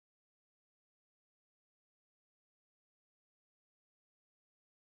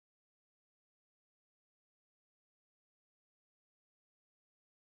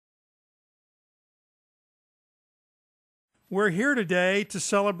We're here today to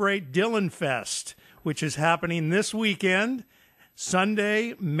celebrate Dylanfest, which is happening this weekend,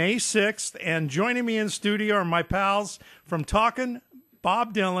 Sunday, May 6th. And joining me in studio are my pals from Talkin'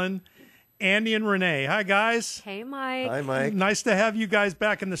 Bob Dylan, Andy and Renee. Hi, guys. Hey, Mike. Hi, Mike. Nice to have you guys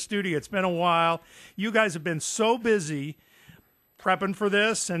back in the studio. It's been a while. You guys have been so busy prepping for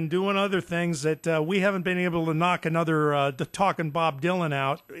this and doing other things that we haven't been able to knock another Talkin' Bob Dylan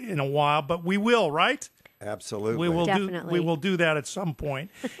out in a while, but we will, right? Absolutely. Definitely. We will do that at some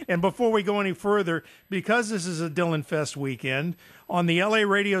point. And before we go any further, because this is a Dylanfest weekend, on the LA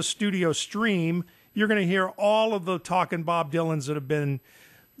Radio Studio stream, you're going to hear all of the Talkin' Bob Dylans that have been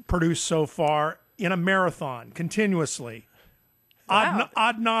produced so far in a marathon, continuously. Wow.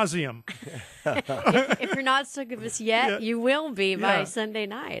 Ad nauseum. If you're not sick of us yet, Yeah. you will be by Yeah. Sunday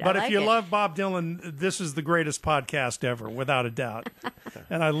night. But I like if you it. love Bob Dylan, this is the greatest podcast ever, without a doubt.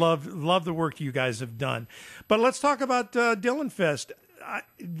 And I love the work you guys have done. But let's talk about Dylanfest.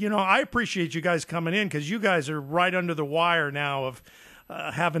 I appreciate you guys coming in because you guys are right under the wire now of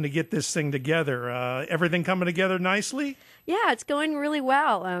having to get this thing together. Everything coming together nicely? Yeah, it's going really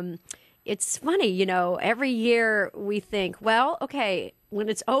well. It's funny, every year we think, well, okay, when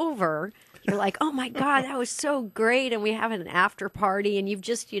it's over, you're like, oh my God, that was so great. And we have an after party and you've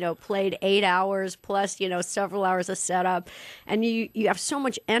just, played 8 hours plus, several hours of setup and you have so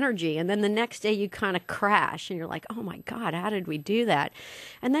much energy. And then the next day you kind of crash and you're like, oh my God, how did we do that?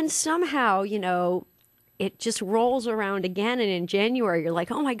 And then somehow, it just rolls around again. And in January, you're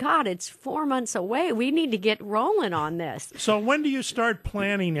like, oh my God, it's 4 months away. We need to get rolling on this. So when do you start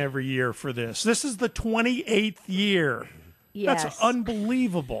planning every year for this? This is the 28th year. Yes. That's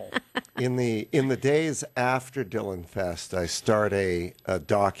unbelievable. In the days after Dylanfest, I start a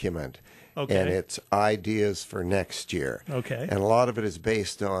document, Okay. and it's ideas for next year. Okay. And a lot of it is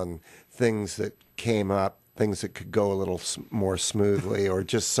based on things that came up, things that could go a little more smoothly, or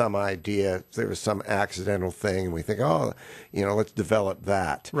just some idea. There was some accidental thing, and we think, let's develop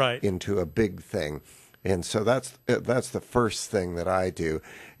that Right. into a big thing. And so that's the first thing that I do,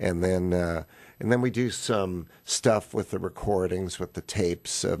 and then we do some stuff with the recordings, with the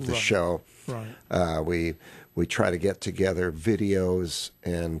tapes of the show. Right. We try to get together videos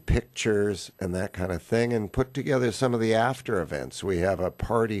and pictures and that kind of thing, and put together some of the after events. We have a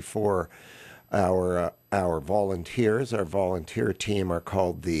party for our volunteers. Our volunteer team are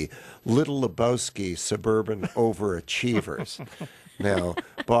called the Little Lebowski Suburban Overachievers. Now,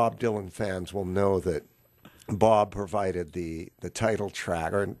 Bob Dylan fans will know that Bob provided the title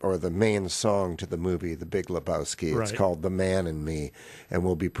track or the main song to the movie The Big Lebowski. It's Right. called The Man in Me, and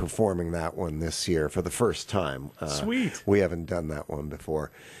we'll be performing that one this year for the first time. Sweet. We haven't done that one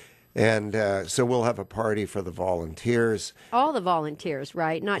before. And so we'll have a party for the volunteers. All the volunteers,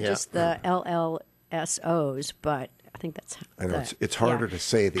 right? Not Yeah. just the LLSOs, but I think that's I know it's harder to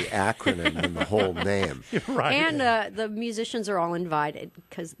say the acronym than the whole name. Right. And the musicians are all invited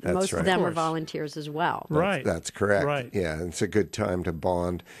because That's most right. of them Of are course. volunteers as well. Right. That's correct. Right. Yeah, it's a good time to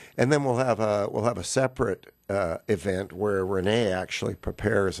bond. And then we'll have a separate event where Renee actually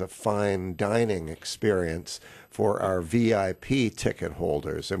prepares a fine dining experience for our VIP ticket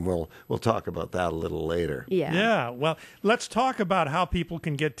holders, and we'll talk about that a little later. Yeah. Yeah. Well, let's talk about how people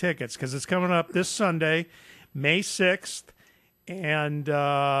can get tickets because it's coming up this Sunday, May 6th, and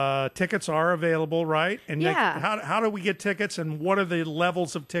tickets are available, right? And Yeah. how do we get tickets, and what are the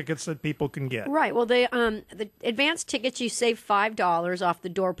levels of tickets that people can get? Right. Well, the advance tickets, you save $5 off the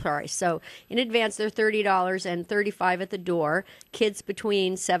door price. So in advance, they're $30 and $35 at the door. Kids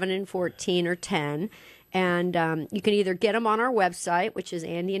between 7 and 14 or 10. And you can either get them on our website, which is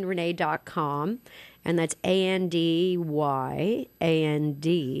andyandrenee.com, and that's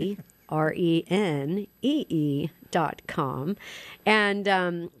ANDYANDRENEE.com.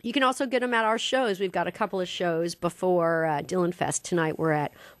 And you can also get them at our shows. We've got a couple of shows before Dylanfest. Tonight we're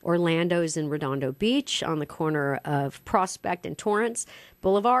at Orlando's in Redondo Beach on the corner of Prospect and Torrance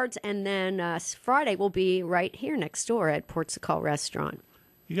Boulevards. And then Friday we'll be right here next door at Portugal Restaurant.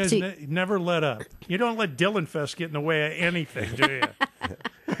 You guys never let up. You don't let Dylanfest get in the way of anything, do you?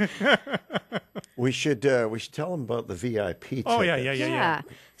 We should tell them about the VIP tickets. Oh, yeah.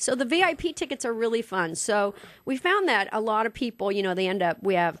 So the VIP tickets are really fun. So we found that a lot of people, we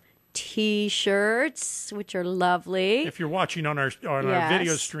have T-shirts, which are lovely. If you're watching on our Yes.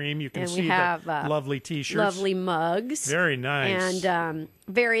 video stream, you can And we see have, the lovely T-shirts. lovely mugs. Very nice. And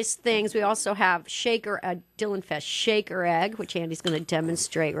various things. We also have Dylanfest shaker egg, which Andy's going to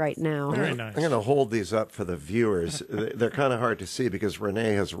demonstrate right now. Very nice. I'm going to hold these up for the viewers. They're kind of hard to see because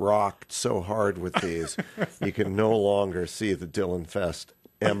Renee has rocked so hard with these. You can no longer see the Dylanfest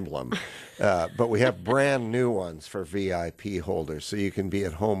emblem. But we have brand new ones for VIP holders, so you can be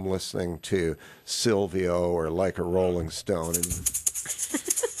at home listening to Silvio or Like a Rolling Stone and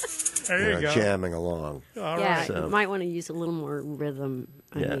There you go. jamming along. All Yeah, right. you might want to use a little more rhythm.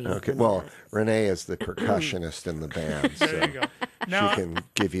 Okay. Well, Renee is the percussionist in the band, so There you go. Now, she can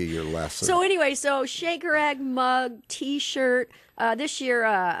give you your lesson. So anyway, so shaker egg mug, T-shirt. This year,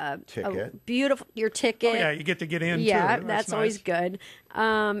 a Ticket. beautiful your ticket. oh, yeah, you get to get in, Yeah, too. that's nice. always good.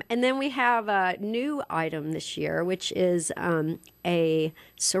 And then we have a new item this year, which is a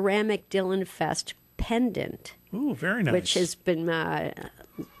ceramic Dylanfest pendant, Ooh, very nice. which has been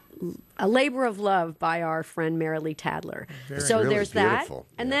a labor of love by our friend Marilee Tadler. So really there's that. beautiful.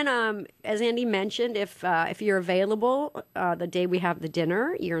 And then, as Andy mentioned, if you're available the day we have the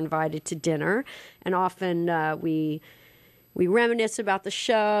dinner, you're invited to dinner. And often we reminisce about the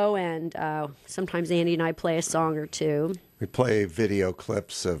show, and sometimes Andy and I play a song or two. We play video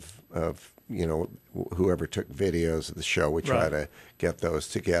clips of whoever took videos of the show. We try Right. to get those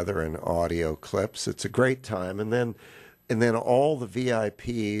together in audio clips. It's a great time, and then all the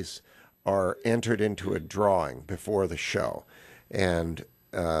VIPs are entered into a drawing before the show, and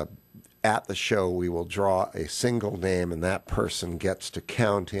at the show we will draw a single name, and that person gets to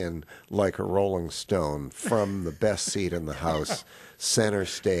count in like a Rolling Stone from the best seat in the house, center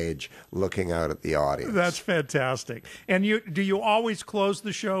stage, looking out at the audience. That's fantastic. And do you always close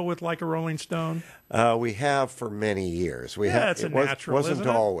the show with Like a Rolling Stone? We have for many years. It's a natural, wasn't isn't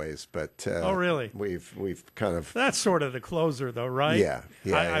it? always, but Oh, really? We've kind of That's sort of the closer, though, right? Yeah.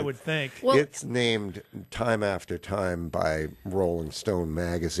 I would think. Well- it's named time after time by Rolling Stone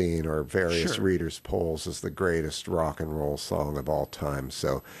magazine or various Sure. readers' polls as the greatest rock and roll song of all time.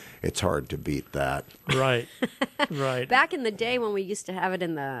 So it's hard to beat that. Right. Right. Back in the day when we used to have it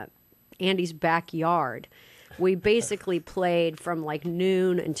in Andy's backyard, we basically played from like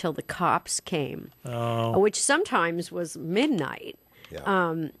noon until the cops came, which sometimes was midnight.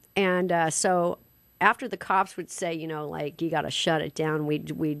 Yeah. So after the cops would say, like, you got to shut it down,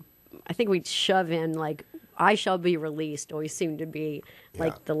 I think we'd shove in like I Shall Be Released always seemed to be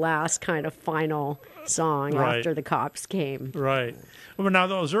like Yeah. the last kind of final song Right. after the cops came. Right. Well, now,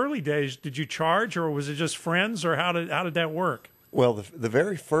 those early days, did you charge, or was it just friends, or how did that work? Well, the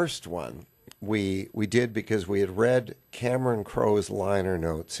very first one we did because we had read Cameron Crowe's liner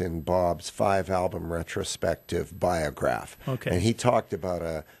notes in Bob's 5-album retrospective biograph. Okay. And he talked about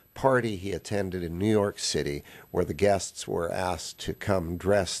a party he attended in New York City where the guests were asked to come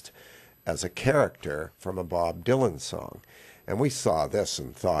dressed as a character from a Bob Dylan song. And we saw this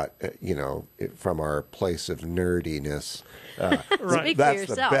and thought, from our place of nerdiness, Speak for that's the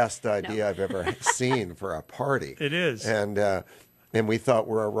yourself. best idea I've ever seen for a party. It is. And we thought,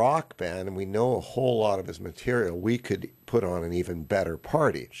 we're a rock band and we know a whole lot of his material. We could put on an even better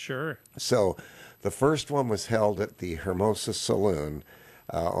party. Sure. So the first one was held at the Hermosa Saloon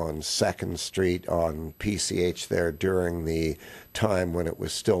on 2nd Street on PCH there during the time when it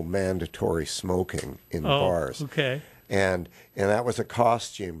was still mandatory smoking in bars. Okay. And that was a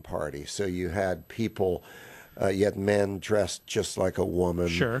costume party. So you had people, you had men dressed just like a woman.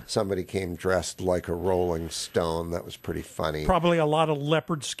 Sure. Somebody came dressed like a Rolling Stone. That was pretty funny. Probably a lot of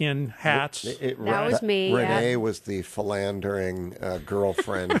leopard skin hats. That was me, Renee yeah. was the philandering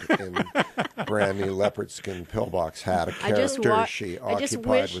girlfriend in brand new leopard skin pillbox hat, a I just character wa- she I just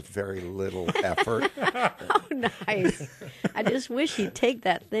occupied wish- with very little effort. Nice. I just wish he'd take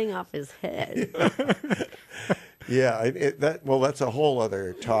that thing off his head. Yeah, that's a whole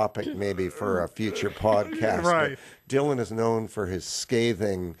other topic maybe for a future podcast. Right. But Dylan is known for his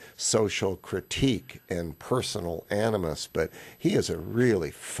scathing social critique and personal animus, but he is a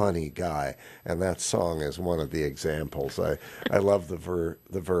really funny guy, and that song is one of the examples. I love the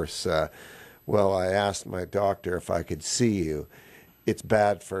verse, well, I asked my doctor if I could see you. It's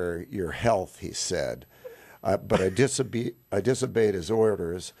bad for your health, he said. But I disobeyed his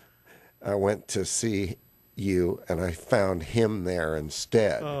orders. I went to see you, and I found him there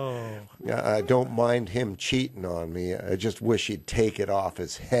instead. Oh. I don't mind him cheating on me. I just wish he'd take it off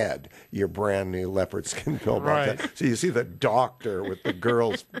his head, your brand new leopard skin pillbox Right. hat. So you see the doctor with the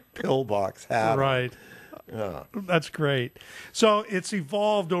girl's pillbox hat on. Right. That's great. So it's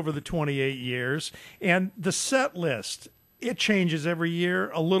evolved over the 28 years, and the set list, it changes every year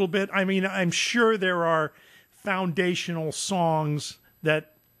a little bit. I mean, I'm sure there are foundational songs that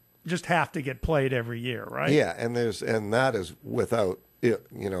just have to get played every year, right? Yeah, and that is without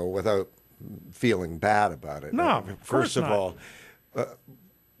feeling bad about it. No, of course First of not. all,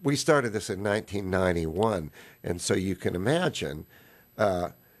 we started this in 1991, and so you can imagine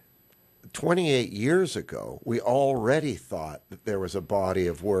 28 years ago, we already thought that there was a body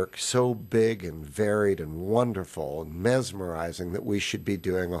of work so big and varied and wonderful and mesmerizing that we should be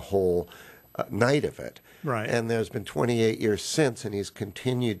doing a whole night of it. Right. And there's been 28 years since, and he's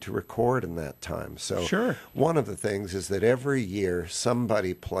continued to record in that time. So Sure. one of the things is that every year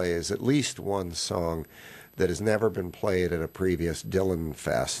somebody plays at least one song that has never been played at a previous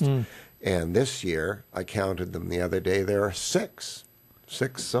Dylanfest. And this year, I counted them the other day, there are six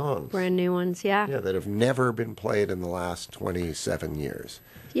songs. Brand new ones, yeah. Yeah, that have never been played in the last 27 years.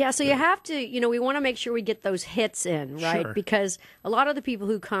 Yeah, so you have to, we want to make sure we get those hits in, right? Sure. Because a lot of the people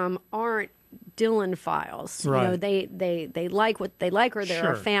who come aren't Dylan files. Right. They like what they like, or they're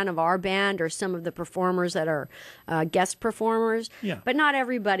Sure. a fan of our band or some of the performers that are guest performers. Yeah. But not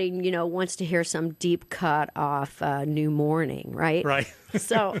everybody, wants to hear some deep cut off New Morning, right? Right.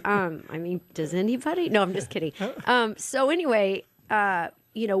 So, does anybody? No, I'm just kidding. So anyway,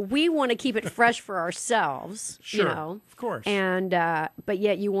 we want to keep it fresh for ourselves, Sure, of course. And but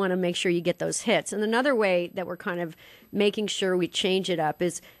yet you want to make sure you get those hits. And another way that we're kind of making sure we change it up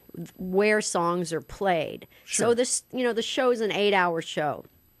is where songs are played. Sure. So this, the show's an 8-hour show.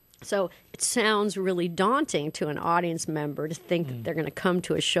 So it sounds really daunting to an audience member to think that they're going to come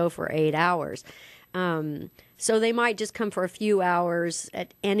to a show for 8 hours. So they might just come for a few hours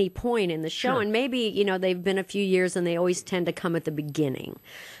at any point in the show. Sure. And maybe, they've been a few years and they always tend to come at the beginning.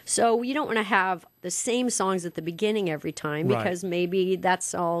 So you don't want to have the same songs at the beginning every time, Right. because maybe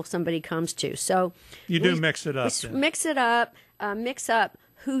that's all somebody comes to. So You do mix it up. we then. mix up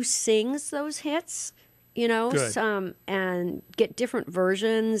who sings those hits, Good. and get different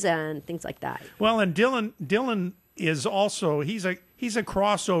versions and things like that. Well, and Dylan is also he's a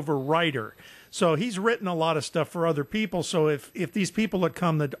crossover writer, so he's written a lot of stuff for other people. So if these people that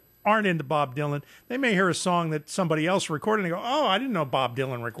come that aren't into Bob Dylan, they may hear a song that somebody else recorded and they go, "Oh, I didn't know Bob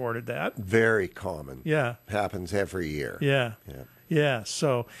Dylan recorded that." Very common. Yeah, Happens every year. yeah, Yeah. yeah.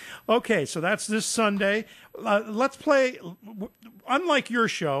 So, okay, so that's this Sunday. Let's play. Unlike your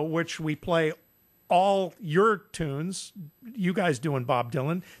show, which we play all your tunes, you guys doing Bob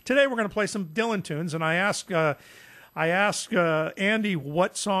Dylan. Today we're going to play some Dylan tunes, and I asked Andy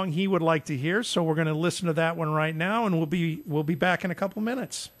what song he would like to hear, so we're going to listen to that one right now, and we'll be back in a couple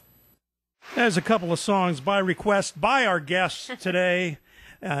minutes. There's a couple of songs by request by our guests today,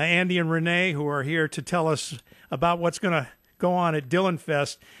 Andy and Renee, who are here to tell us about what's going to go on at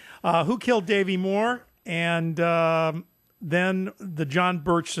Dylanfest. Who Killed Davy Moore, and then the John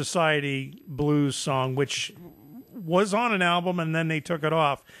Birch Society blues song, which was on an album and then they took it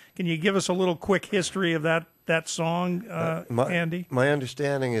off. Can you give us a little quick history of that song, Andy? My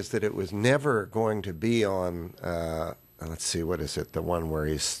understanding is that it was never going to be on, let's see, what is it? The one where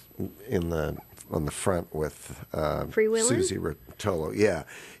he's on the front with Freewheelin'? Susie Rotolo. Yeah,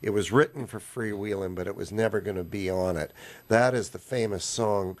 it was written for Freewheelin', but it was never going to be on it. That is the famous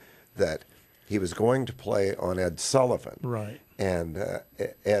song that he was going to play on Ed Sullivan. Right. And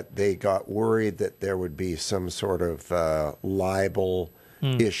they got worried that there would be some sort of libel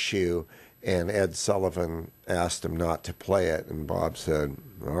issue, and Ed Sullivan asked him not to play it, and Bob said,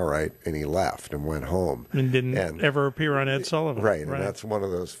 all right, and he left and went home. And didn't ever appear on Ed Sullivan. Right, and that's one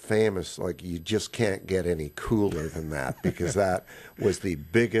of those famous, like, you just can't get any cooler than that, because that was the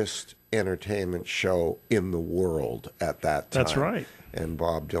biggest entertainment show in the world at that time. That's right. And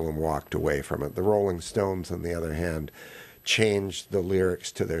Bob Dylan walked away from it. The Rolling Stones, on the other hand, changed the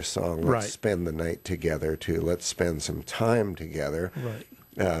lyrics to their song, Let's Right. Spend the Night Together, to Let's Spend Some Time Together. Right.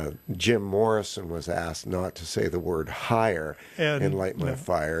 Jim Morrison was asked not to say the word higher and light my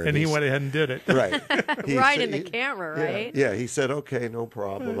fire. And he went ahead and did it. Right. Right in the camera, right? Yeah, he said, okay, no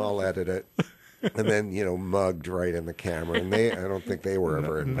problem, I'll edit it. And then, mugged right in the camera. And I don't think they were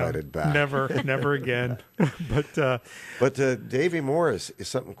ever invited back. Never again. But Davy Moore is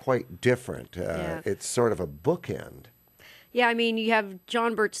something quite different. Yeah. It's sort of a bookend. Yeah, I mean, you have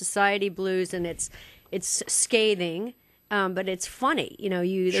John Birch Society blues, and it's scathing, but it's funny.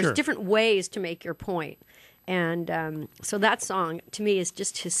 There's Sure. different ways to make your point. And so that song, to me, is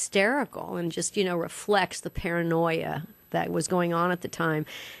just hysterical and just, reflects the paranoia that was going on at the time.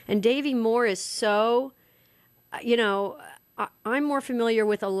 And Davy Moore is so, I'm more familiar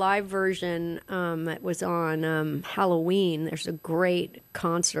with a live version that was on Halloween. There's a great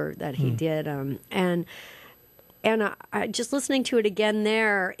concert that he did. And I just listening to it again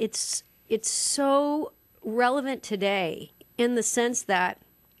there, it's so relevant today in the sense that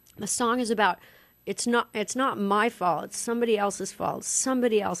the song is about it's not my fault, it's somebody else's fault,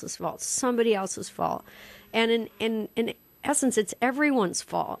 somebody else's fault, somebody else's fault. And in essence, it's everyone's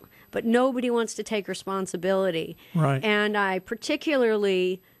fault, but nobody wants to take responsibility. Right. And I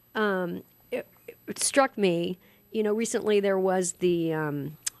particularly it struck me, recently there was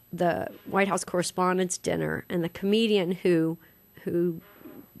the White House Correspondents' Dinner, and the comedian who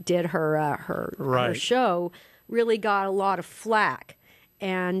did her show really got a lot of flack.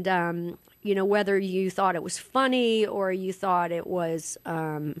 And, whether you thought it was funny or you thought it was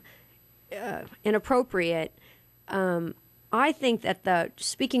inappropriate, I think that the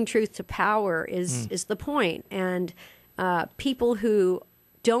speaking truth to power is the point. And people who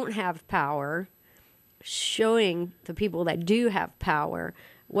don't have power, showing the people that do have power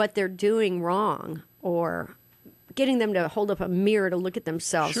what they're doing wrong, or getting them to hold up a mirror to look at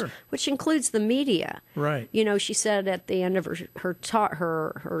themselves, Sure. which includes the media. Right. She said at the end of her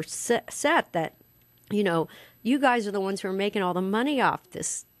set that, you guys are the ones who are making all the money off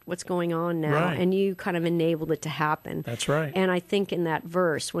this, what's going on now, Right. and you kind of enabled it to happen. That's right. And I think in that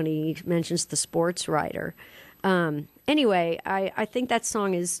verse, when he mentions the sports writer, anyway, I think that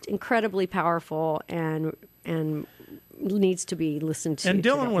song is incredibly powerful and needs to be listened to. And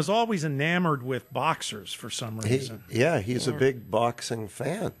Dylan today. was always enamored with boxers for some reason. He's a big boxing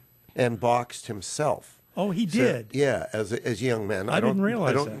fan and boxed himself. Oh, he So, did. yeah, as a young man. I didn't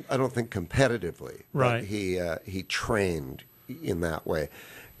realize that. I don't think competitively. Right. But he trained in that way.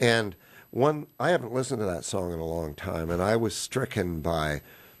 And I haven't listened to that song in a long time, and I was stricken by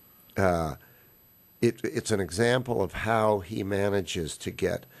it's an example of how he manages to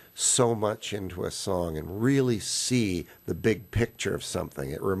get so much into a song and really see the big picture of something.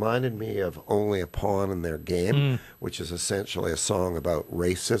 It reminded me of Only a Pawn in Their Game, which is essentially a song about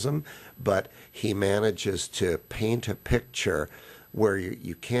racism, but he manages to paint a picture where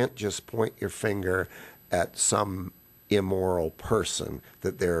you can't just point your finger at some immoral person,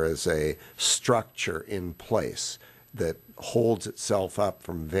 that there is a structure in place that holds itself up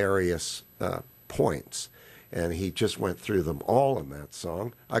from various points. And he just went through them all in that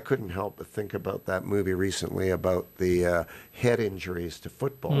song. I couldn't help but think about that movie recently about the head injuries to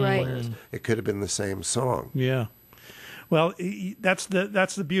football Right. players. It could have been the same song. Yeah. Well, that's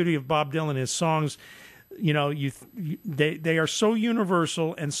the beauty of Bob Dylan. His songs, they are so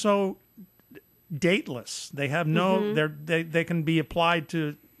universal and so dateless. They have no they can be applied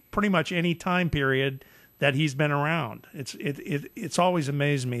to pretty much any time period that he's been around. It's always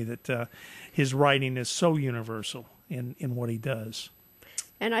amazed me that his writing is so universal in what he does.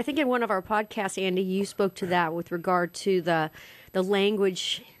 And I think in one of our podcasts, Andy, you spoke to that with regard to the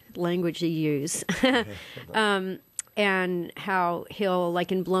language you use. And how he'll, like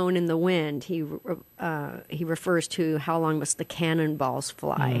in "Blown in the Wind," he refers to how long must the cannonballs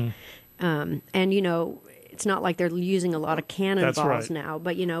fly, and it's not like they're using a lot of cannonballs now,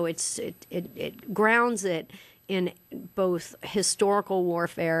 but it grounds it in both historical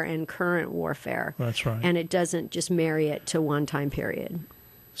warfare and current warfare. That's right. And it doesn't just marry it to one time period.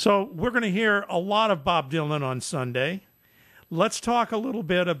 So we're going to hear a lot of Bob Dylan on Sunday. Let's talk a little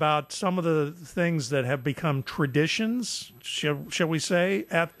bit about some of the things that have become traditions, shall we say,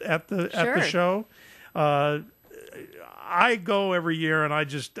 at the show. I go every year, and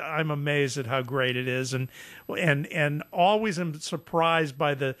I'm amazed at how great it is, and always am surprised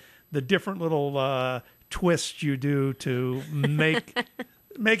by the different little twists you do to make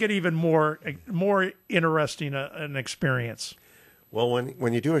it even more interesting an experience. Well,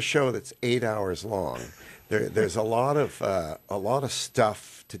 when you do a show that's 8 hours long, there's a lot of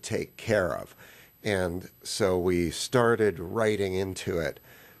stuff to take care of, and so we started writing into it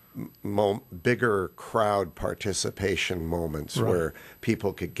bigger crowd participation moments where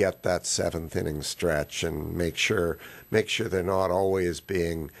people could get that seventh inning stretch and make sure they're not always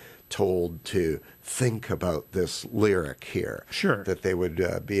being told to think about this lyric here. Sure. That they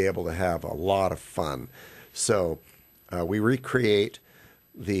would be able to have a lot of fun. So we recreate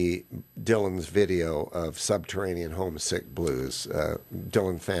the Dylan's video of Subterranean Homesick Blues.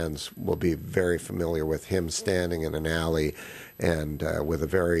 Dylan fans will be very familiar with him standing in an alley and with a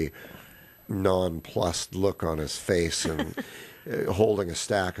very nonplussed look on his face and holding a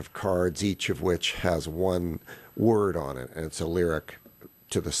stack of cards, each of which has one word on it, and it's a lyric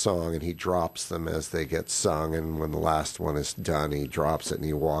to the song, and he drops them as they get sung, and when the last one is done, he drops it and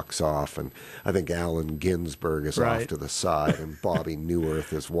he walks off, and I think Allen Ginsberg is off to the side, and Bobby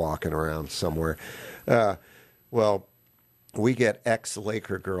Newirth is walking around somewhere. Well, we get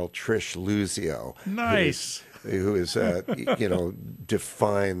ex-Laker girl Trish Luzio. Nice. Who is,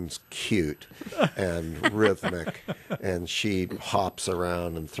 defines cute and rhythmic, and she hops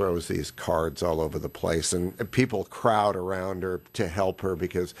around and throws these cards all over the place, and people crowd around her to help her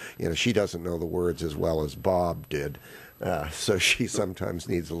because, she doesn't know the words as well as Bob did. So she sometimes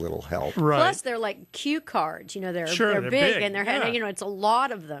needs a little help. Right. Plus, they're like cue cards. Sure, they're they're big, big. and they're Yeah. it's a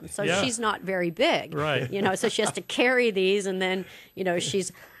lot of them. So Yeah. she's not very big. Right. So she has to carry these, and then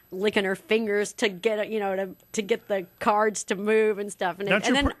she's licking her fingers to get it, to get the cards to move and stuff, and Don't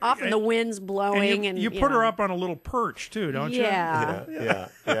you then put- often the wind's blowing, And you and put her up on a little perch too, don't you? Yeah.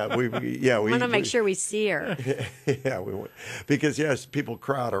 Yeah. We Want to make sure we see her. Yeah, because yes, people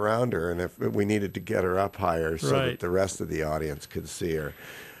crowd around her, and if we needed to get her up higher so Right. that the rest of the audience could see her.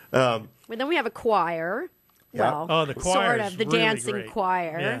 But then we have a choir. Yeah. Well, Oh, the sort choir's of the really dancing great.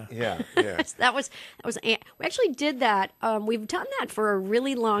 choir. Yeah. Yeah. That was we actually did that. We've done that for a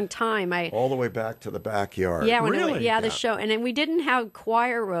really long time. All the way back to the backyard. Yeah, Really? the show, and then we didn't have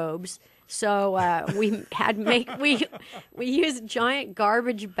choir robes, so we had we used giant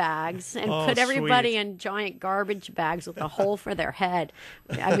garbage bags and Oh, put everybody sweet. in giant garbage bags with a hole for their head.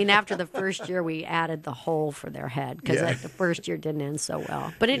 I mean, after the first year, we added the hole for their head because Yeah. the first year didn't end so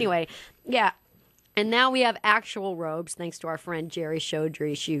well. But anyway, yeah. And now we have actual robes, thanks to our friend Jerry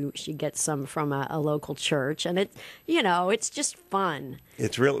Chaudry. She gets some from a local church, and it's just fun.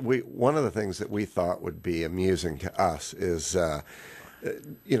 It's really one of the things that we thought would be amusing to us is,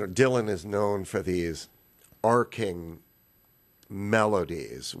 Dylan is known for these arcing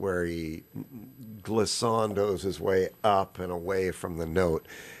melodies where he glissandos his way up and away from the note.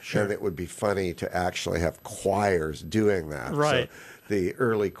 Sure. And it would be funny to actually have choirs doing that. Right. So the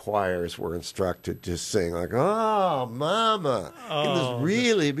early choirs were instructed to sing like, "Oh, Mama, can this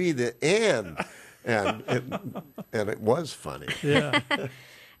really be the end?" And it was funny. Yeah.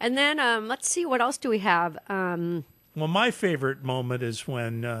 And then let's see, what else do we have? Well, my favorite moment is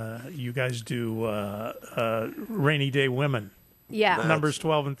when you guys do Rainy Day Women, Yeah. numbers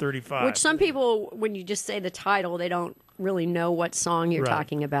 12 and 35. Which some people, when you just say the title, they don't really know what song you're Right.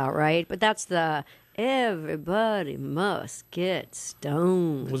 talking about, right? But that's the Everybody Must Get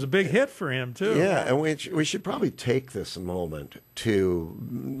Stoned. was a big hit for him, too. Yeah, and we should probably take this moment to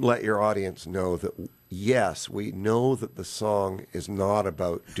let your audience know that, yes, we know that the song is not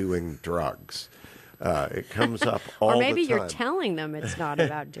about doing drugs. It comes up all the time. Or maybe you're telling them it's not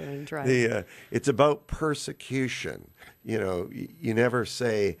about doing drugs. It's about persecution. You never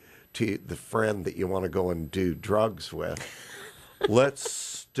say to the friend that you want to go and do drugs with, let's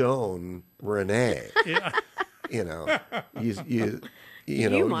stone Renee. Yeah.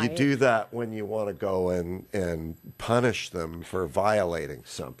 You might. do that when you want to go and punish them for violating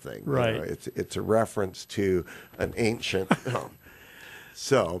something. Right. It's a reference to an ancient.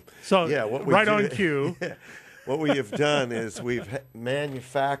 So yeah, what we right do- on cue. What we have done is we've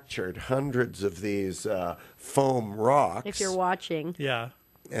manufactured hundreds of these foam rocks. If you're watching. Yeah.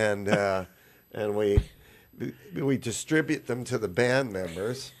 and we distribute them to the band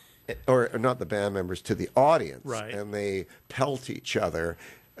members, or not the band members, to the audience, Right. and they pelt each other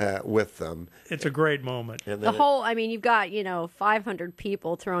with them. It's a great moment. And The then whole, I mean, you've got, 500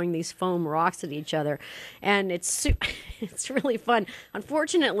 people throwing these foam rocks at each other, and it's really fun.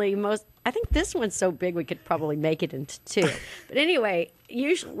 Unfortunately, I think this one's so big we could probably make it into two. But anyway,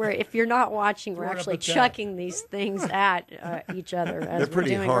 usually, if you're not watching, we're Throw it up actually at that. chucking these things at each other as we're pretty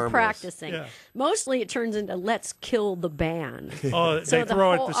doing. We're harmless. practicing. Yeah. Mostly, it turns into "Let's kill the band." Oh, So they the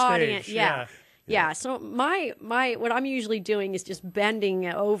throw whole at the stage. audience, yeah. Yeah, so my what I'm usually doing is just bending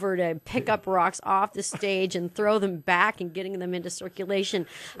over to pick up rocks off the stage and throw them back and getting them into circulation.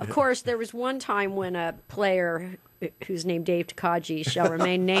 Of course, there was one time when a player who's named Dave Takagi shall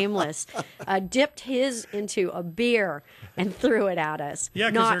remain nameless dipped his into a beer and threw it at us. Yeah,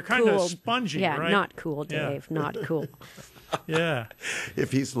 'cause Not they're kinda cool. spongy, Yeah, right? not cool, Yeah. Dave. Not cool. Yeah.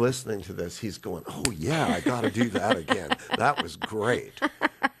 if he's listening to this, he's going, "Oh yeah, I got to do that again. That was great."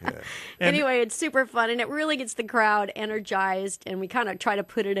 Anyway, it's super fun, and it really gets the crowd energized, and we kind of try to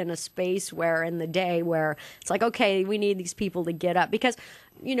put it in a space where in the day where it's like, okay, we need these people to get up, because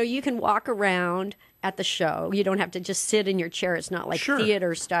you can walk around at the show. You don't have to just sit in your chair. It's not like Sure.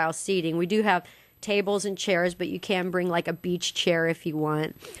 theater style seating. We do have tables and chairs, but you can bring like a beach chair if you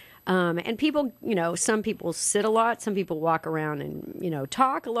want. And people, some people sit a lot, some people walk around and,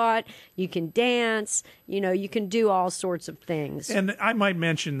 talk a lot. You can dance, you can do all sorts of things. And I might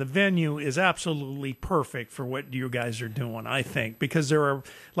mention the venue is absolutely perfect for what you guys are doing, I think, because there are,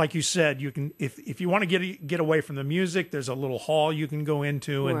 like you said, you can, if you want to get away from the music, there's a little hall you can go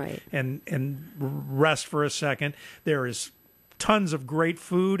into and, Right. and rest for a second. There is tons of great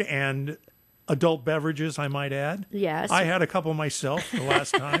food and adult beverages, I might add. Yes. I had a couple myself the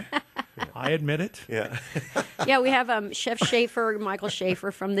last time. I admit it. Yeah. Yeah, we have Chef Schaefer, Michael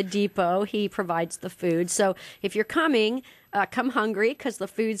Schaefer from the Depot. He provides the food. So if you're coming, come hungry because the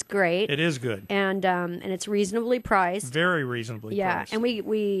food's great. It is good. And it's reasonably priced. Very reasonably priced. And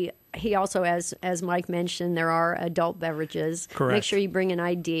he also, as Mike mentioned, there are adult beverages. Correct. Make sure you bring an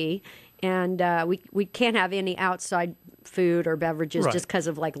ID. And we can't have any outside food or beverages Right. just because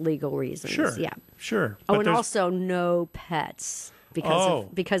of like legal reasons. Sure. Yeah. Sure. Oh, But and there's- also no pets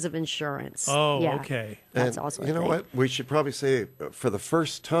because of insurance. Oh, Yeah. okay. That's And also a you know thing. what? We should probably say for the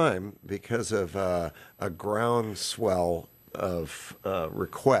first time, because of a groundswell of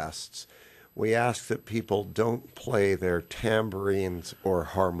requests, we ask that people don't play their tambourines or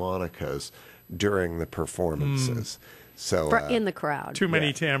harmonicas during the performances. So In the crowd. Too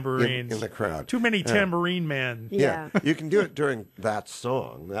many tambourines. in the crowd. Too many tambourine men. Yeah. You can do it during that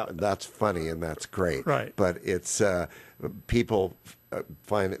song. That's funny and that's great. Right. But it's people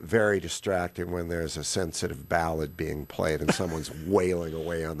find it very distracting when there's a sensitive ballad being played and someone's wailing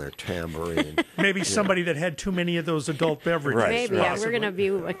away on their tambourine. Maybe somebody that had too many of those adult beverages. Right. Maybe we're going to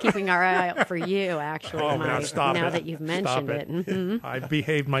be keeping our eye out for you, actually, Oh, Mike, now stop now it. that you've Stop mentioned it. it. Mhm. I've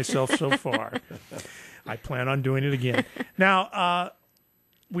behaved myself so far. I plan on doing it again. Now,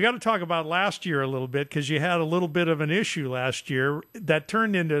 we got to talk about last year a little bit because you had a little bit of an issue last year that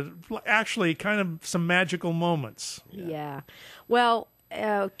turned into actually kind of some magical moments. Yeah. Well,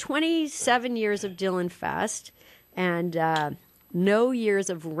 27 years of Dylanfest and no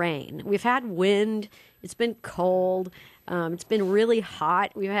years of rain. We've had wind. It's been cold. It's been really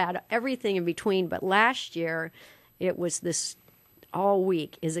hot. We've had everything in between. But last year, it was this all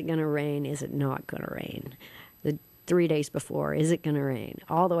week. Is it going to rain? Is it not going to rain? The 3 days before, is it going to rain?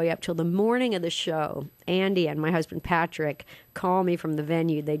 All the way up till the morning of the show. Andy and my husband Patrick call me from the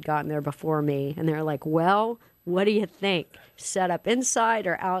venue. They'd gotten there before me. And they're like, well, what do you think? Set up inside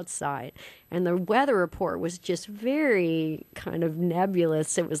or outside? And the weather report was just very kind of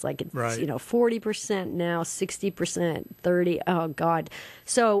nebulous. It was like, it's, Right. 40% now, 60%, 30. Oh, God.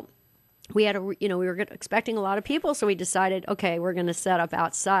 So we had we were expecting a lot of people, so we decided, okay, we're going to set up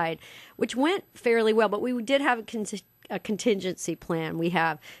outside, which went fairly well. But we did have a contingency plan. We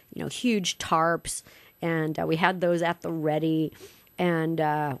have, huge tarps, and we had those at the ready. And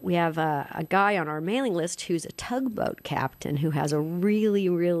we have a guy on our mailing list who's a tugboat captain who has a really,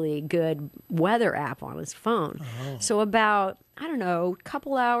 really good weather app on his phone. Oh. So about, a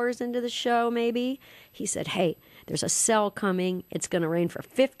couple hours into the show, maybe, he said, hey, there's a cell coming. It's going to rain for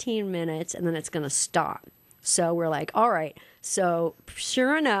 15 minutes, and then it's going to stop. So we're like, all right. So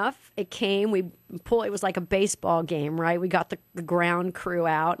sure enough, it came. It was like a baseball game, right? We got the ground crew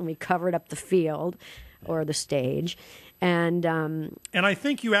out, and we covered up the field or the stage. And I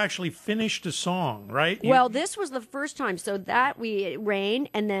think you actually finished a song, right? Well, this was the first time. So that it rained,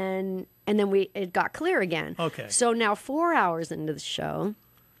 and then it got clear again. Okay. So now 4 hours into the show,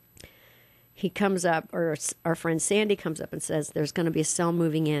 he comes up, or our friend Sandy comes up and says, there's going to be a cell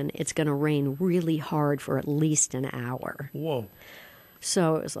moving in. It's going to rain really hard for at least an hour. Whoa.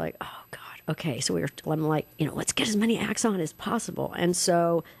 So it was like, oh, God. Okay, so I'm like, let's get as many acts on as possible. And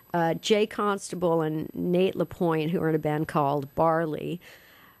so Jay Constable and Nate LaPointe, who are in a band called Barley,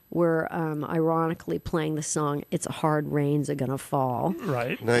 were ironically playing the song "It's a Hard Rain's a Gonna Fall."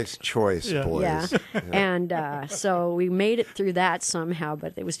 Right. Nice choice, boys. Yeah. And so we made it through that somehow,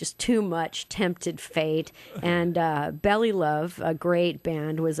 but it was just too much. Tempted Fate. And Belly Love, a great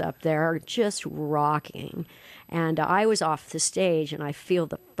band, was up there just rocking. And I was off the stage, and I feel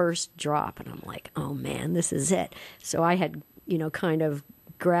the first drop, and I'm like, oh, man, this is it. So I had, kind of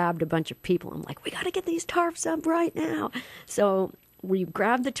grabbed a bunch of people. I'm like, we got to get these tarps up right now. So we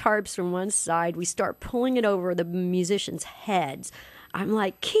grab the tarps from one side. We start pulling it over the musicians' heads. I'm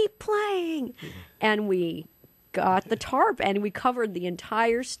like, keep playing. And we got the tarp, and we covered the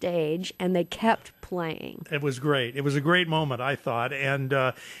entire stage, and they kept playing. It was great. It was a great moment, I thought. And,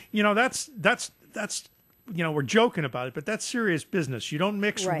 that's we're joking about it, but that's serious business. You don't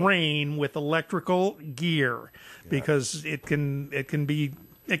mix Right. rain with electrical gear because it can be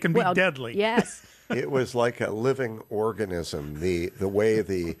deadly. Yes. It was like a living organism. The way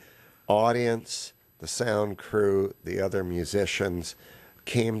the audience, the sound crew, the other musicians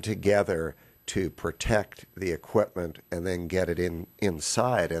came together to protect the equipment and then get it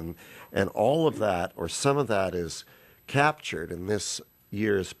inside. And all of that, or some of that, is captured in this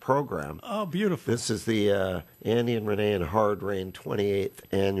year's program. Oh, beautiful. This is the Andy and Renee and Hard Rain 28th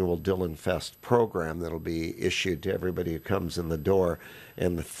annual Dylanfest program that'll be issued to everybody who comes in the door.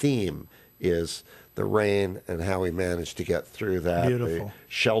 And the theme is the rain and how we managed to get through that. Beautiful. The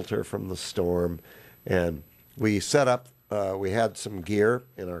shelter from the storm. And we set up we had some gear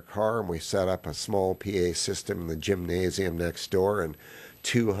in our car, and we set up a small PA system in the gymnasium next door, and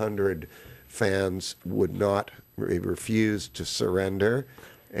 200 fans would not refuse to surrender.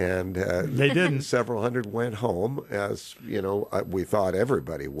 And they didn't. Several hundred went home, as you know. We thought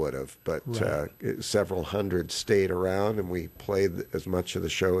everybody would have, but several hundred stayed around, and we played as much of the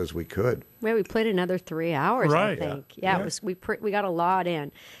show as we could. Well, we played another 3 hours, Right. I think. Yeah, it was. We got a lot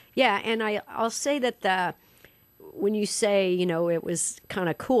in. Yeah, and I'll say that when you say it was kind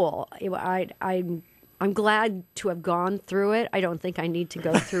of cool, I'm glad to have gone through it. I don't think I need to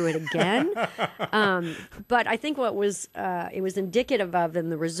go through it again. But I think what was it was indicative of,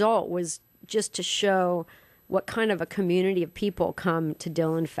 and the result was just to show what kind of a community of people come to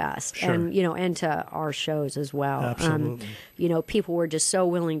Dylanfest, Sure. and to our shows as well. Absolutely. People were just so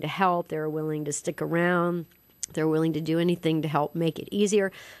willing to help. They were willing to stick around. They're willing to do anything to help make it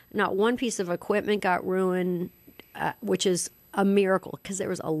easier. Not one piece of equipment got ruined, which is a miracle because there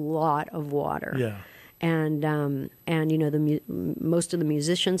was a lot of water. Yeah. And most of the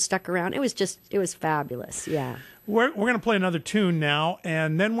musicians stuck around. It was fabulous. Yeah. We're going to play another tune now,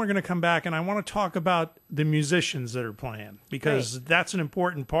 and then we're going to come back, and I want to talk about the musicians that are playing, because that's an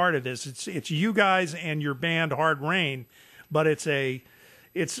important part of this. It's you guys and your band Hard Rain, but it's a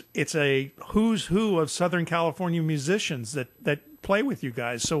who's who of Southern California musicians that play with you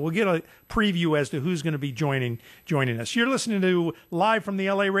guys. So we'll get a preview as to who's going to be joining us. You're listening to live from the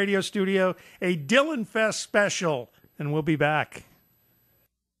LA radio studio, a Dylanfest special, and we'll be back.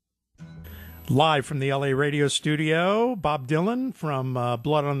 Live from the LA radio studio, Bob Dylan from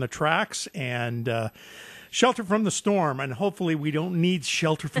Blood on the Tracks and Shelter from the Storm. And hopefully we don't need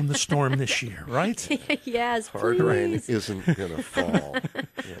Shelter from the Storm this year, right? Yes, Hard please. Rain isn't going to fall.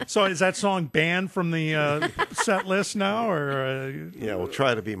 So is that song banned from the set list now? Or Yeah, we'll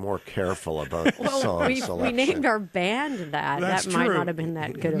try to be more careful about song we selection. named our band that. That's That might true. not have been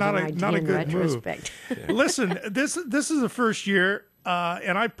that good Not of a- an not a idea in good move. retrospect. Listen, this is the first year,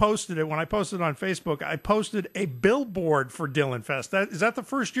 and I posted it. When I posted it on Facebook, I posted a billboard for Dylanfest. Is that the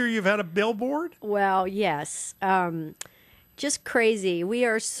first year you've had a billboard? Well, yes. Just crazy. We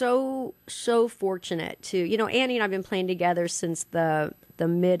are so fortunate to, Andy and I have been playing together since the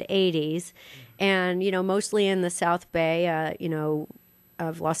mid 80s, and, mostly in the South Bay,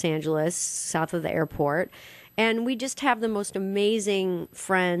 of Los Angeles, south of the airport. And we just have the most amazing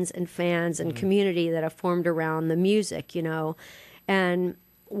friends and fans and community that have formed around the music, And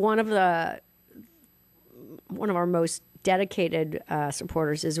one of our most dedicated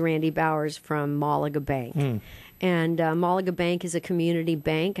supporters is Randy Bowers from Malaga Bank. And Malaga Bank is a community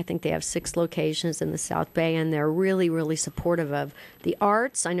bank. I think they have 6 locations in the South Bay, and they're really, really supportive of the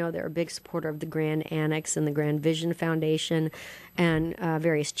arts. I know they're a big supporter of the Grand Annex and the Grand Vision Foundation and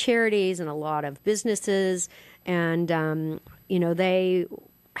various charities and a lot of businesses. And, they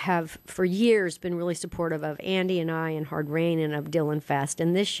have for years been really supportive of Andy and I and Hard Rain and of Dylanfest.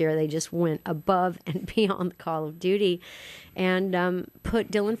 And this year they just went above and beyond the call of duty and put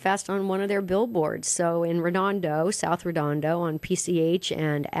Dylanfest on one of their billboards. So in Redondo, South Redondo, on PCH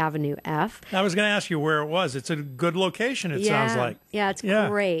and Avenue F. I was going to ask you where it was. It's a good location, it sounds like. Yeah, it's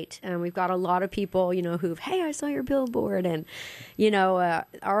great. And we've got a lot of people, who've, hey, I saw your billboard. And,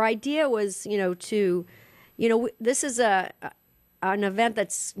 our idea was, this is an event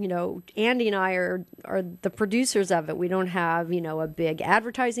that's, Andy and I are the producers of it. We don't have, a big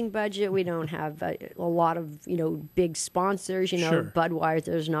advertising budget. We don't have a lot of, big sponsors. Sure.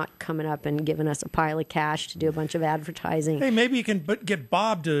 Budweiser's not coming up and giving us a pile of cash to do a bunch of advertising. Hey, maybe you can get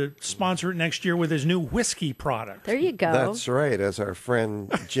Bob to sponsor it next year with his new whiskey product. There you go. That's right. As our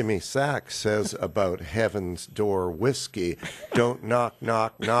friend Jimmy Sachs says about Heaven's Door whiskey, don't knock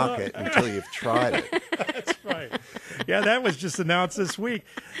it until you've tried it. That's right. Yeah, that was just announced this week.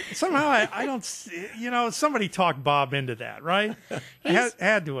 Somehow I don't, somebody talked Bob into that, right?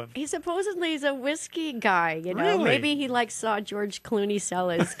 Had to have. He supposedly is a whiskey guy, Really? Maybe he saw George Clooney sell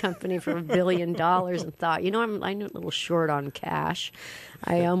his company for $1 billion and thought, I'm a little short on cash.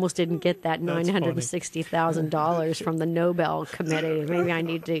 I almost didn't get that $960,000 from the Nobel Committee. Maybe I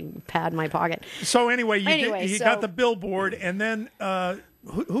need to pad my pocket. So anyway, you got the billboard, and then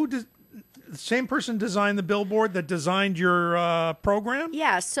who did? The same person designed the billboard that designed your program?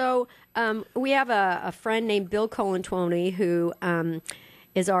 Yeah, so we have a friend named Bill Colantoni who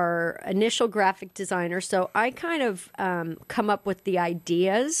is our initial graphic designer. So I kind of come up with the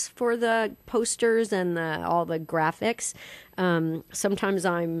ideas for the posters and all the graphics. Sometimes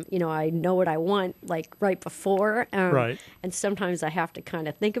I know what I want right before. Right. And sometimes I have to kind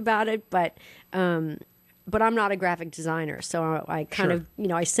of think about it, but I'm not a graphic designer, so I kind of,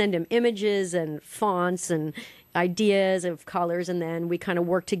 I send him images and fonts and, ideas of colors, and then we kind of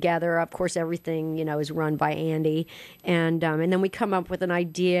work together. Of course, everything is run by Andy, and then we come up with an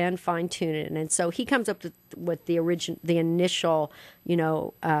idea and fine tune it. And so he comes up with the initial,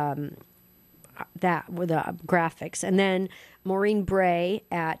 that with the graphics, and then Maureen Bray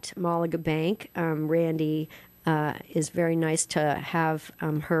at Malaga Bank, Randy. Is very nice to have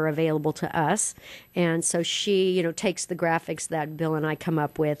her available to us. And so she, takes the graphics that Bill and I come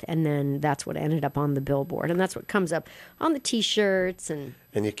up with, and then that's what ended up on the billboard. And that's what comes up on the T-shirts. And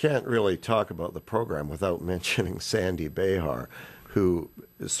you can't really talk about the program without mentioning Sandy Behar, who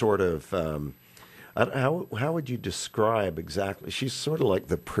sort of... how would you describe exactly? She's sort of like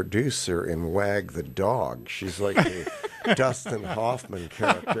the producer in Wag the Dog. She's like the Dustin Hoffman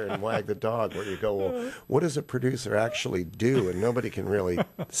character in Wag the Dog, where you go, well, what does a producer actually do? And nobody can really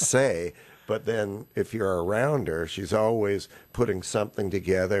say. But then if you're around her, she's always putting something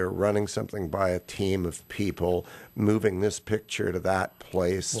together, running something by a team of people, moving this picture to that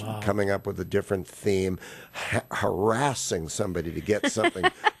place, coming up with a different theme, harassing somebody to get something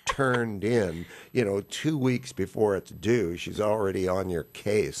turned in, 2 weeks before it's due. She's already on your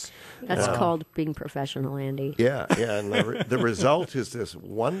case. That's called being professional, Andy. Yeah, and the result is this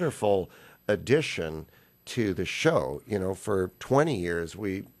wonderful addition to the show. For 20 years,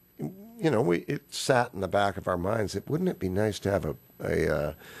 it sat in the back of our minds that wouldn't it be nice to have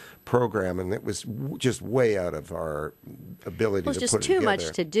a program, and it was just way out of our ability to put it together. It's just too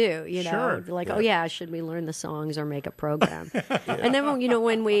much to do, Sure. Like, should we learn the songs or make a program? And then,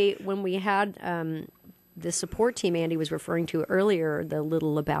 when we had the support team Andy was referring to earlier, the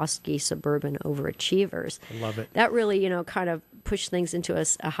Little Lebowski Suburban Overachievers. I love it. That really, kind of pushed things into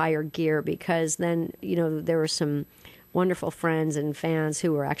a higher gear, because then, there were some wonderful friends and fans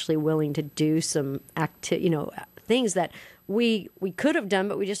who were actually willing to do some things that we could have done,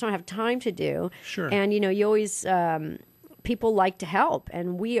 but we just don't have time to do. Sure. And you always people like to help,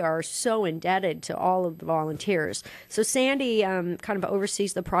 and we are so indebted to all of the volunteers. So Sandy kind of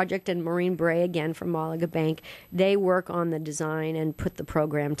oversees the project, and Maureen Bray, again from Malaga Bank, they work on the design and put the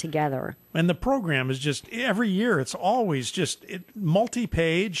program together. And the program is just, every year, it's always just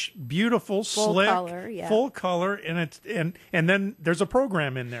multi-page, beautiful, slick, full color, and then there's a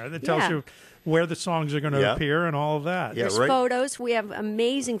program in there that tells you where the songs are going to appear and all of that. There's photos. We have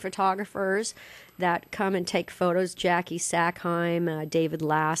amazing photographers that come and take photos. Jackie Sackheim, David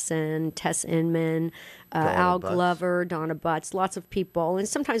Lassen, Tess Inman, Al Glover, Donna Butts, lots of people. And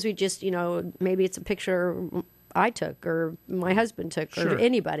sometimes we just, maybe it's a picture I took or my husband took or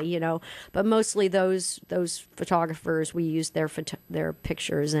anybody, But mostly those photographers, we use their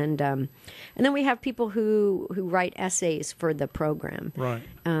pictures, and then we have people who write essays for the program. Right.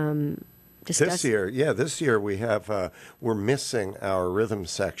 This year we have we're missing our rhythm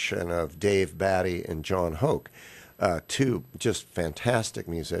section of Dave Batty and John Hoke, two just fantastic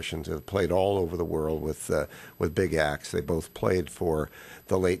musicians who have played all over the world with big acts. They both played for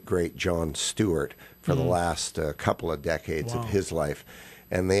the late great Jon Stewart for the last couple of decades of his life.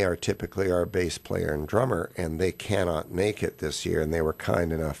 And they are typically our bass player and drummer, and they cannot make it this year, and they were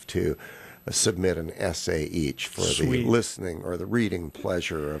kind enough to submit an essay each for the listening or the reading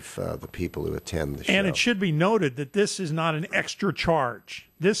pleasure of the people who attend the show. And it should be noted that this is not an extra charge.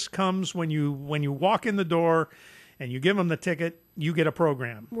 This comes when you walk in the door and you give them the ticket, you get a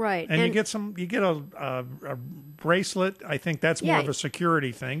program. Right. And you get a bracelet. I think that's more of a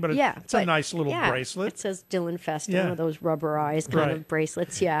security thing, but it's a nice little bracelet. It says Dylanfest, one of those rubberized kind of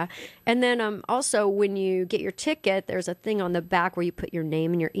bracelets, And then also when you get your ticket, there's a thing on the back where you put your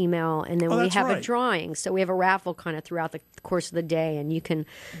name and your email, and then we have a drawing. So we have a raffle kind of throughout the course of the day, and you can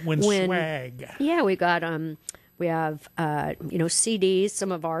win swag. Yeah, we got... We have, CDs,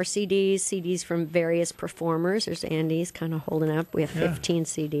 some of our CDs from various performers. There's Andy's kind of holding up. We have 15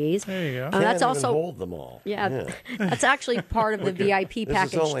 CDs. There you go. That's also hold them all. Yeah, that's actually part of the VIP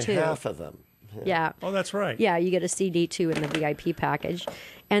package, this is only too. half of them. Yeah. Oh, that's right. Yeah, you get a CD, too, in the VIP package.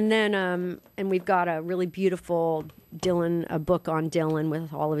 And then, and we've got a really beautiful a book on Dylan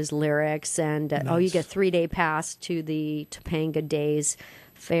with all of his lyrics. And, you get a 3-day pass to the Topanga Days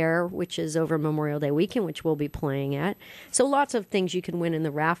Fair, which is over Memorial Day weekend, which we'll be playing at. So lots of things you can win in the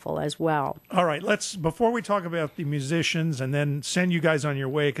raffle as well. All right, before we talk about the musicians and then send you guys on your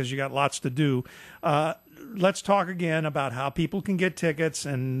way because you got lots to do, let's talk again about how people can get tickets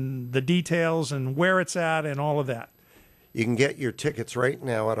and the details and where it's at and all of that. You can get your tickets right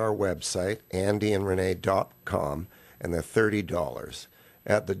now at our website, andyandrenee.com, and they're $30.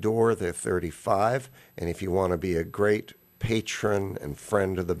 At the door, they're $35, and if you want to be a great patron and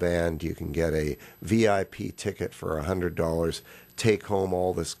friend of the band, you can get a VIP ticket for $100. Take home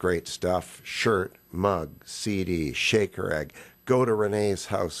all this great stuff: shirt, mug, CD, shaker egg. Go to Renee's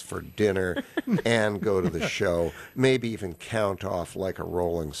house for dinner and go to the show. Maybe even count off like a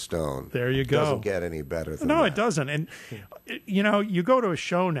Rolling Stone. There you go. Doesn't get any better than that. No, it doesn't. And, you know, you go to a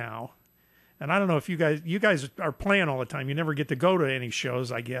show now, and I don't know if you guys are playing all the time. You never get to go to any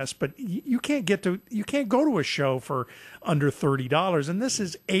shows, I guess, but you can't go to a show for under $30. And this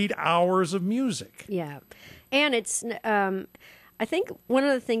is 8 hours of music. Yeah. And it's, I think one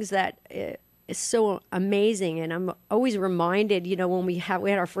of the things that is so amazing, and I'm always reminded, you know, when we had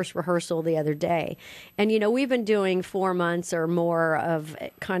our first rehearsal the other day, and, you know, we've been doing 4 months or more of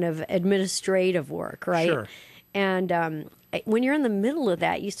kind of administrative work, right? Sure. And when you're in the middle of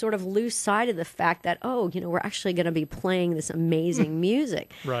that, you sort of lose sight of the fact that, oh, you know, we're actually going to be playing this amazing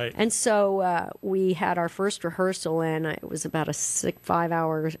music. Right. And so we had our first rehearsal, and it was about a 5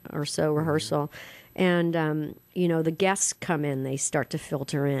 hour or so rehearsal. And, you know, the guests come in, they start to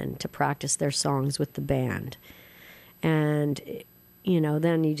filter in to practice their songs with the band. And, you know,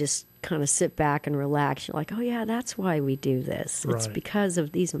 then you just kind of sit back and relax. You're like, oh, yeah, that's why we do this. It's Right. because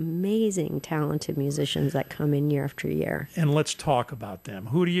of these amazing, talented musicians that come in year after year. And let's talk about them.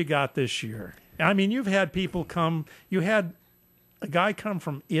 Who do you got this year? I mean, you've had people come. You had a guy come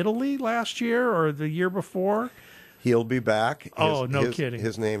from Italy last year or the year before. He'll be back. No kidding.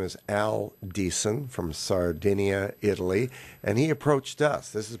 His name is Al Deason from Sardinia, Italy, and he approached us.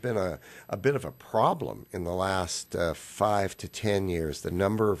 This has been a bit of a problem in the last 5 to 10 years, the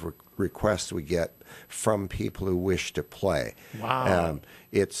number of requests we get from people who wish to play. Wow.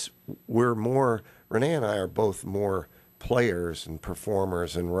 Renee and I are both more players and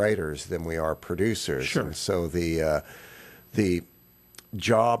performers and writers than we are producers. Sure. And so the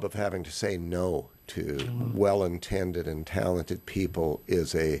job of having to say no to well-intended and talented people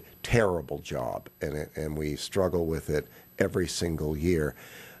is a terrible job, and we struggle with it every single year.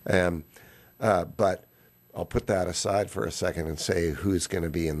 But I'll put that aside for a second and say who's going to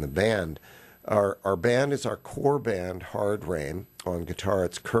be in the band. Our band is our core band, Hard Rain. On guitar,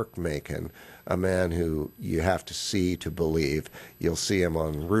 it's Kirk Macon, a man who you have to see to believe. You'll see him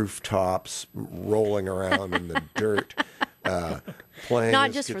on rooftops, rolling around in the dirt, playing Not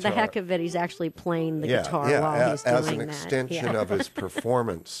his just guitar. for the heck of it, he's actually playing the guitar while he's doing as an that. extension Yeah. of his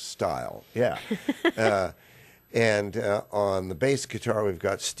performance style. Yeah. And on the bass guitar, we've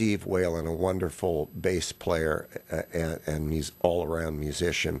got Steve Whalen, a wonderful bass player and he's all-around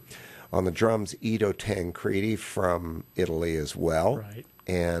musician. On the drums, Ido Tancredi from Italy as well. Right.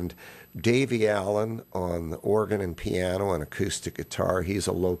 And Davey Allen on the organ and piano and acoustic guitar. He's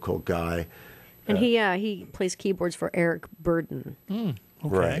a local guy. And he plays keyboards for Eric Burden.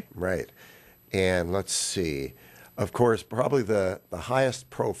 Okay. Right. And let's see. Of course, probably the highest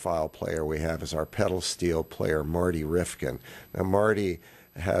profile player we have is our pedal steel player, Marty Rifkin. Now, Marty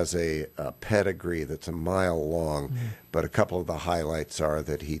has a pedigree that's a mile long, but a couple of the highlights are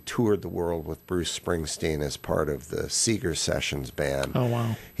that he toured the world with Bruce Springsteen as part of the Seeger Sessions band. Oh,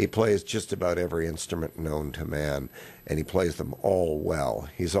 wow. He plays just about every instrument known to man, and he plays them all well.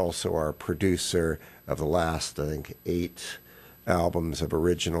 He's also our producer of the last, I think, 8 albums of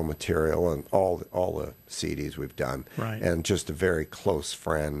original material and all the CDs we've done. Right. And just a very close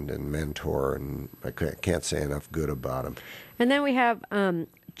friend and mentor, and I can't say enough good about him. And then we have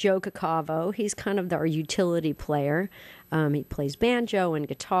Joe Cacavo. He's kind of our utility player. He plays banjo and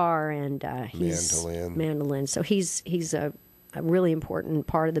guitar and he's mandolin. So he's a really important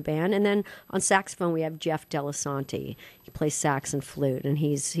part of the band. And then on saxophone we have Jeff Delasanti. He plays sax and flute, and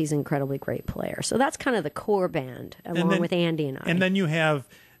he's an incredibly great player. So that's kind of the core band, along with Andy and I. And then you have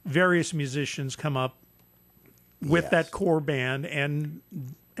various musicians come up with that core band and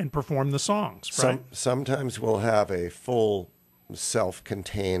perform the songs, right? Sometimes we'll have a full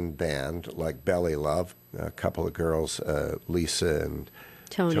self-contained band like Belly Love, a couple of girls, Lisa and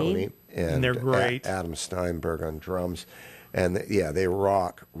Tony, and they're great. Adam Steinberg on drums. And they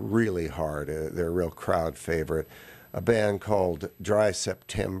rock really hard. They're a real crowd favorite. A band called Dry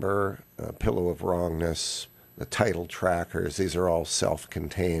September, Pillow of Wrongness, the Title Trackers. These are all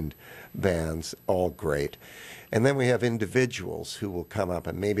self-contained bands, all great. And then we have individuals who will come up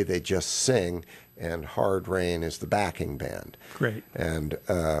and maybe they just sing, and Hard Rain is the backing band. Great. And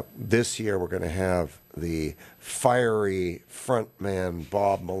this year we're going to have the fiery frontman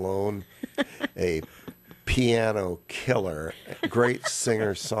Bob Malone, a piano killer, great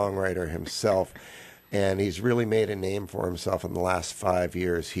singer-songwriter himself, And he's really made a name for himself in the last 5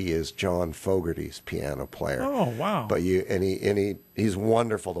 years. He is John Fogerty's piano player. Oh, wow. But he's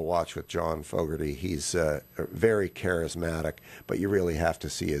wonderful to watch with John Fogerty. He's very charismatic, but you really have to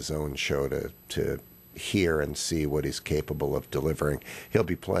see his own show to hear and see what he's capable of delivering. He'll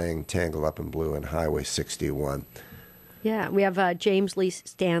be playing Tangled Up in Blue and Highway 61. Yeah, we have James Lee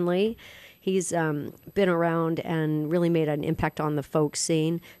Stanley. He's been around and really made an impact on the folk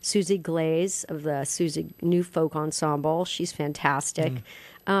scene. Susie Glaze of the Susie New Folk Ensemble. She's fantastic.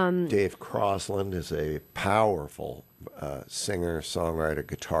 Dave Crossland is a powerful singer, songwriter,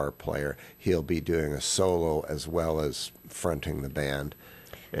 guitar player. He'll be doing a solo as well as fronting the band.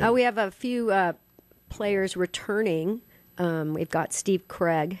 We have a few players returning. We've got Steve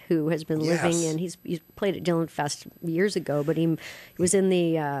Craig, who has been living in, he's played at Dylanfest years ago, but he was in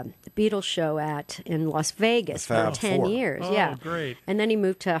the Beatles show in Las Vegas for Fab 10 Four. years. Oh, yeah, great. And then he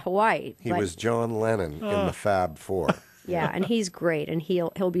moved to Hawaii. He was John Lennon in the Fab Four. Yeah, and he's great, and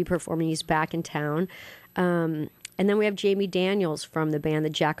he'll be performing. He's back in town. And then we have Jamie Daniels from the band The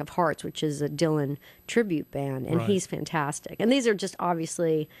Jack of Hearts, which is a Dylan tribute band, and he's fantastic. And these are just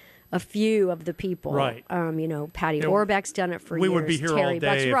obviously a few of the people. Right. Patty Orbeck's done it for years. We would be here all Terry day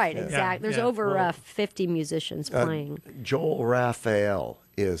Bucks, if- right, yeah. exactly. There's Yeah. over Well, 50 musicians playing. Joel Raphael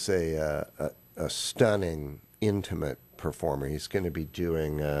is a stunning, intimate performer. He's going to be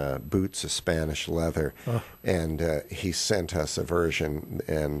doing Boots of Spanish Leather, and he sent us a version,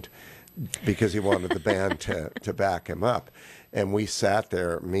 and because he wanted the band to back him up. And we sat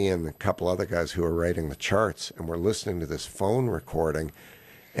there, me and a couple other guys who were writing the charts, and we're listening to this phone recording,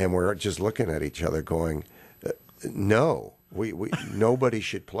 and we're just looking at each other going, no. We nobody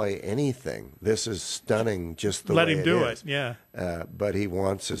should play anything. This is stunning, just the Let way him do is. it, yeah. But he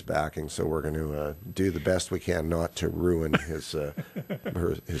wants his backing, so we're going to do the best we can not to ruin his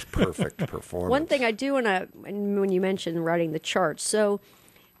perfect performance. One thing I do want to, when you mentioned writing the charts, so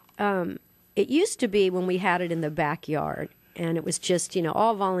it used to be when we had it in the backyard, and it was just,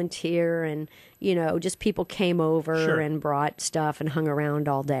 all volunteer, and, just people came over and brought stuff and hung around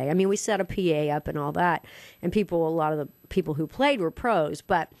all day. I mean, we set a PA up and all that, and a lot of the people who played were pros,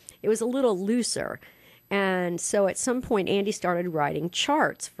 but it was a little looser. And so at some point, Andy started writing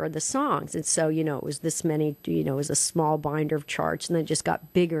charts for the songs. And so, it was this many, it was a small binder of charts, and then it just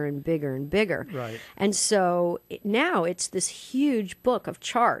got bigger and bigger and bigger. Right. And so now it's this huge book of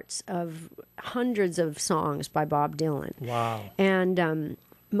charts of hundreds of songs by Bob Dylan. Wow. And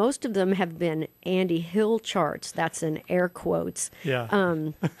most of them have been Andy Hill charts. That's in air quotes. Yeah.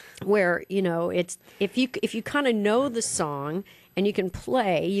 Where, it's if you kind of know the song and you can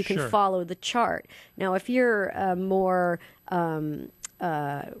play, you can follow the chart. Now, if you're more if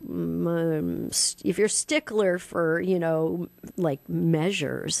you're a stickler for, like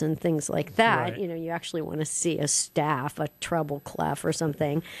measures and things like that, Right. you actually want to see a staff, a treble clef or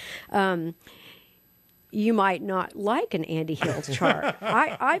something. You might not like an Andy Hill chart.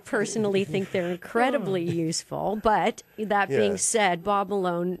 I personally think they're incredibly useful. But that being said, Bob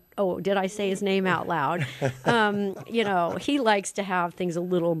Malone, did I say his name out loud? He likes to have things a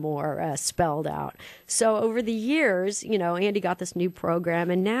little more spelled out. So over the years, Andy got this new program.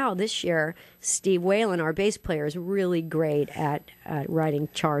 And now this year, Steve Whalen, our bass player, is really great at writing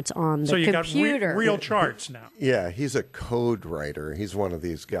charts on the So you computer. got real charts now. Yeah, he's a code writer. He's one of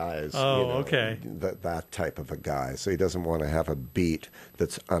these guys. Oh, okay. That type of a guy. So he doesn't want to have a beat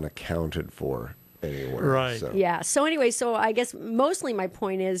that's unaccounted for anywhere. Right. So. Yeah. So anyway, I guess mostly my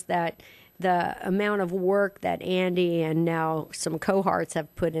point is that the amount of work that Andy and now some cohorts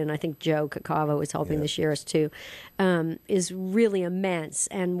have put in, I think Joe Kakavo is helping this year too, is really immense,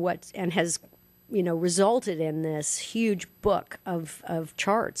 and has resulted in this huge book of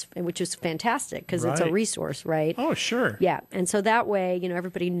charts, which is fantastic because it's a Right. resource, right? Oh, sure. Yeah, and so that way,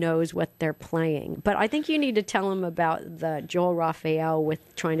 everybody knows what they're playing. But I think you need to tell them about the Joel Raphael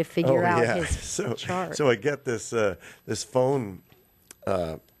with trying to figure out his chart. So I get this phone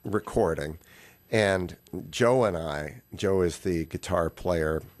recording, and Joe is the guitar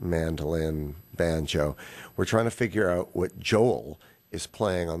player, mandolin, banjo. We're trying to figure out what Joel is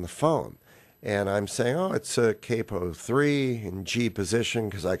playing on the phone. And I'm saying, it's a capo 3 in G position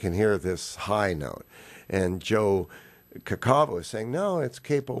because I can hear this high note. And Joe Kakavo is saying, no, it's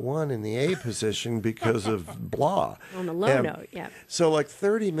capo 1 in the A position because of blah. On the low note, yeah. So like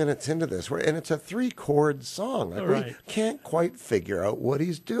 30 minutes into this, and it's a 3-chord song. Like Right. we can't quite figure out what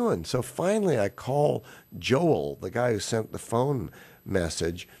he's doing. So finally I call Joel, the guy who sent the phone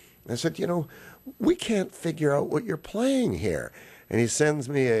message. I said, we can't figure out what you're playing here. And he sends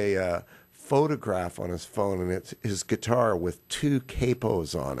me a photograph on his phone, and it's his guitar with 2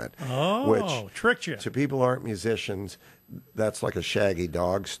 capos on it. Oh, which, tricked you. to people who aren't musicians, that's like a Shaggy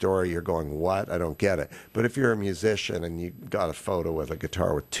Dog story. You're going, what? I don't get it. But if you're a musician and you got a photo with a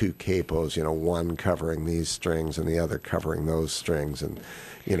guitar with 2 capos, one covering these strings and the other covering those strings, and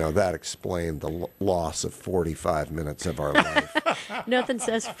that explained the loss of 45 minutes of our life. Nothing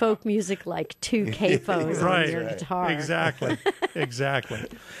says folk music like 2 capos on your guitar. Exactly.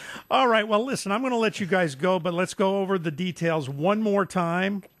 All right. Well, listen, I'm going to let you guys go, but let's go over the details one more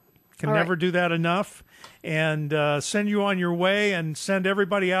time. Can All never right. do that enough. And send you on your way and send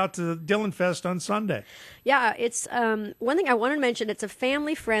everybody out to Dylanfest on Sunday. Yeah, it's one thing I wanted to mention. It's a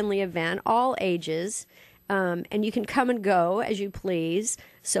family-friendly event, all ages, and you can come and go as you please.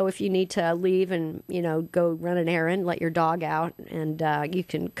 So if you need to leave and go run an errand, let your dog out, and you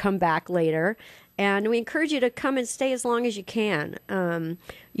can come back later. And we encourage you to come and stay as long as you can.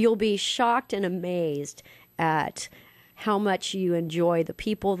 You'll be shocked and amazed at how much you enjoy the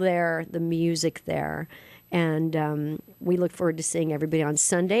people there, the music there. And we look forward to seeing everybody on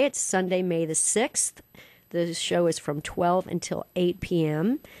Sunday. It's Sunday, May the 6th. The show is from 12 until 8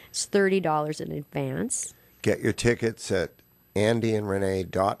 p.m. It's $30 in advance. Get your tickets at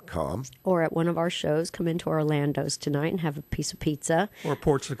andyandrenee.com. Or at one of our shows. Come into Orlando's tonight and have a piece of pizza. Or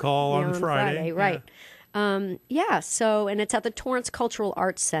Ports to Call on Friday. Right. So, and it's at the Torrance Cultural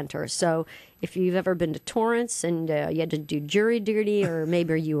Arts Center. So if you've ever been to Torrance and you had to do jury duty, or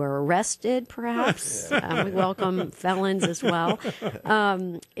maybe you were arrested, perhaps, we welcome felons as well.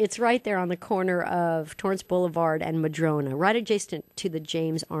 It's right there on the corner of Torrance Boulevard and Madrona, right adjacent to the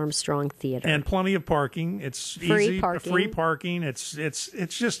James Armstrong Theater. And plenty of parking. It's Free easy. parking. Free parking. It's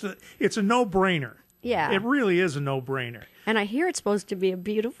just it's a no-brainer. Yeah. It really is a no-brainer. And I hear it's supposed to be a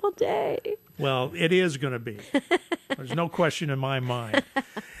beautiful day. Well, it is going to be. There's no question in my mind.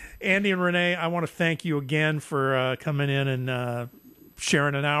 Andy and Renee, I want to thank you again for coming in and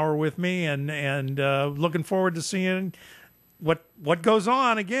sharing an hour with me, and looking forward to seeing what goes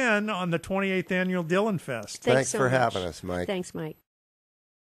on again on the 28th annual Dylanfest. Thanks so for much. having us, Mike. Thanks, Mike.